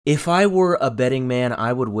If I were a betting man,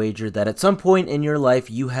 I would wager that at some point in your life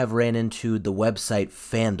you have ran into the website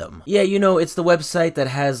Fandom. Yeah, you know, it's the website that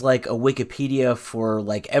has like a Wikipedia for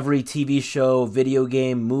like every TV show, video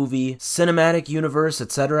game, movie, cinematic universe,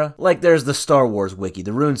 etc. Like there's the Star Wars wiki, the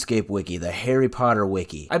RuneScape wiki, the Harry Potter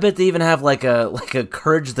wiki. I bet they even have like a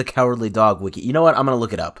Courage the Cowardly Dog wiki. You know what? I'm gonna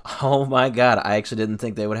look it up. Oh my god, I actually didn't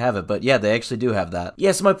think they would have it, but yeah, they actually do have that.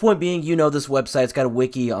 Yeah, so my point being, you know, this website's got a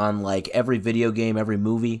wiki on like every video game, every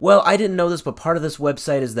movie. Well, I didn't know this, but part of this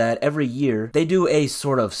website is that every year they do a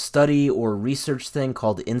sort of study or research thing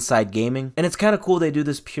called Inside Gaming. And it's kind of cool they do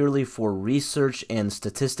this purely for research and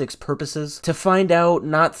statistics purposes to find out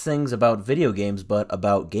not things about video games, but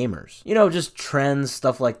about gamers. You know, just trends,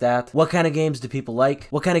 stuff like that. What kind of games do people like?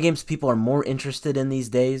 What kind of games people are more interested in these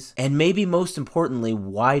days? And maybe most importantly,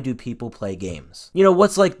 why do people play games? You know,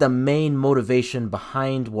 what's like the main motivation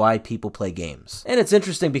behind why people play games? And it's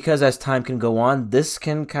interesting because as time can go on, this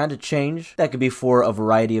can kind of change. That could be for a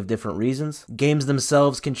variety of different reasons. Games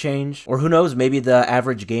themselves can change, or who knows, maybe the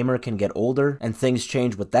average gamer can get older and things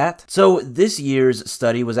change with that. So this year's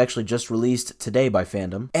study was actually just released today by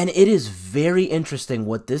Fandom, and it is very interesting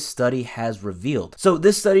what this study has revealed. So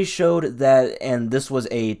this study showed that, and this was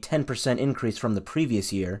a 10% increase from the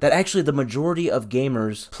previous year, that actually the majority of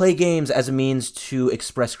gamers play games as a means to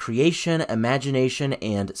express creation, imagination,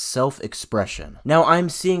 and self-expression. Now I'm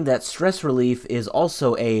seeing that stress relief is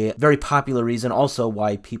also a very popular reason also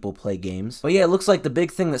why people play games. But yeah, it looks like the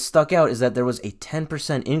big thing that stuck out is that there was a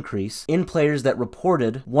 10% increase in players that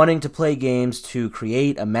reported wanting to play games to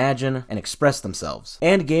create, imagine, and express themselves.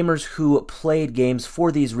 And gamers who played games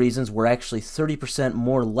for these reasons were actually 30%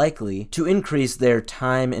 more likely to increase their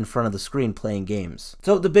time in front of the screen playing games.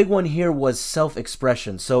 So the big one here was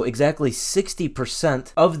self-expression. So exactly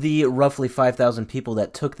 60% of the roughly 5,000 people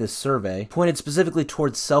that took this survey pointed specifically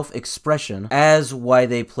towards self-expression as why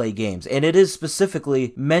they play games. And it is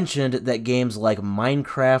specifically mentioned that games like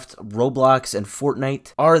Minecraft, Roblox, and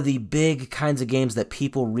Fortnite are the big kinds of games that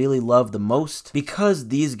people really love the most because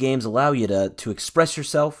these games allow you to express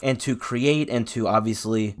yourself and to create and to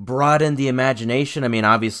obviously broaden the imagination. I mean,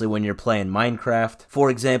 obviously when you're playing Minecraft, for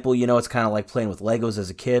example, you know, it's kind of like playing with Legos as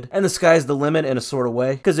a kid, and the sky's the limit in a sort of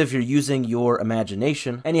way, because if you're using your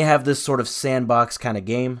imagination and you have this sort of sandbox kind of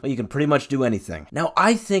game, well, you can pretty much do anything. Now,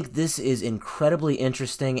 I think this is incredibly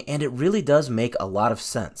interesting, and it really does make a lot of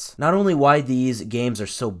sense. Not only why these games are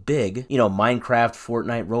so big, you know, Minecraft,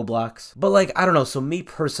 Fortnite, Roblox, but like, I don't know, so me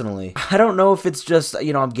personally, I don't know if it's just,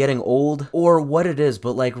 you know, I'm getting old or what it is,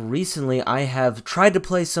 but like recently I have tried to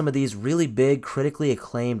play some of these really big, critically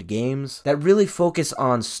acclaimed games that really focus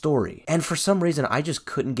on story, and for some reason I just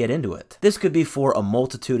couldn't get into it. This could be for a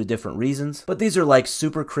multitude of different reasons, but these are like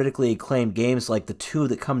super critically acclaimed games. Like the two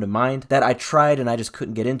that come to mind that I tried and I just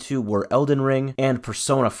couldn't get into were Elden Ring and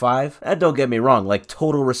Persona 5. And don't get me wrong, like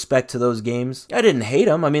total respect to those games. I didn't hate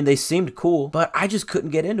them, I mean they seemed cool, but I just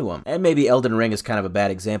couldn't get into them. And maybe Elden Ring is kind of a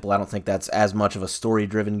bad example. I don't think that's as much of a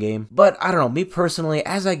story-driven game. But I don't know, me personally,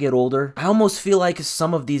 as I get older, I almost feel like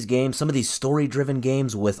some of these games, some of these story-driven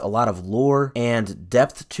games with a lot of lore and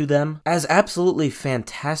depth to them, as absolutely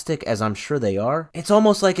fantastic as I'm sure they are, it's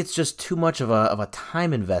almost like it's just too much of a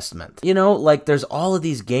time investment. You know, like there's all of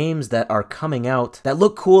these games that are coming out that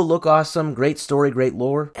look cool, look awesome, great story, great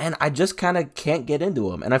lore, and I just kind of can't get into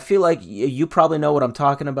them. And I feel like you probably know what I'm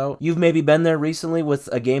talking about. You've maybe been there recently with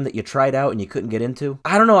a game that you tried out and you couldn't get into.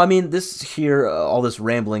 I don't know, I mean, this here, all this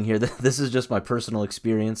rambling here, this is just my personal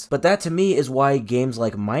experience, but that to me is why games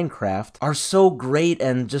like Minecraft are so great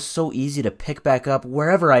and just so easy to pick back up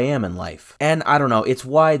wherever I am in life. And I don't know, it's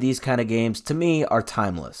why these kind of games to me are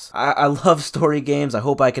timeless. I love story games. I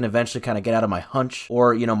hope I can eventually kind of get out of my hunch,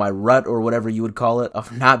 or you know, my rut, or whatever you would call it,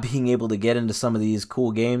 of not being able to get into some of these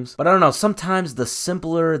cool games. But I don't know, sometimes the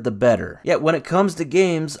simpler the better. Yet when it comes to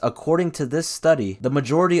games, according to this study, the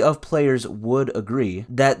majority of players would agree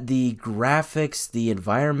that the graphics, the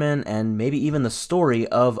environment, and maybe even the story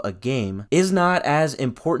of a game is not as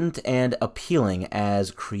important and appealing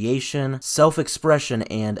as creation, self-expression,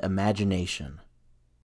 and imagination.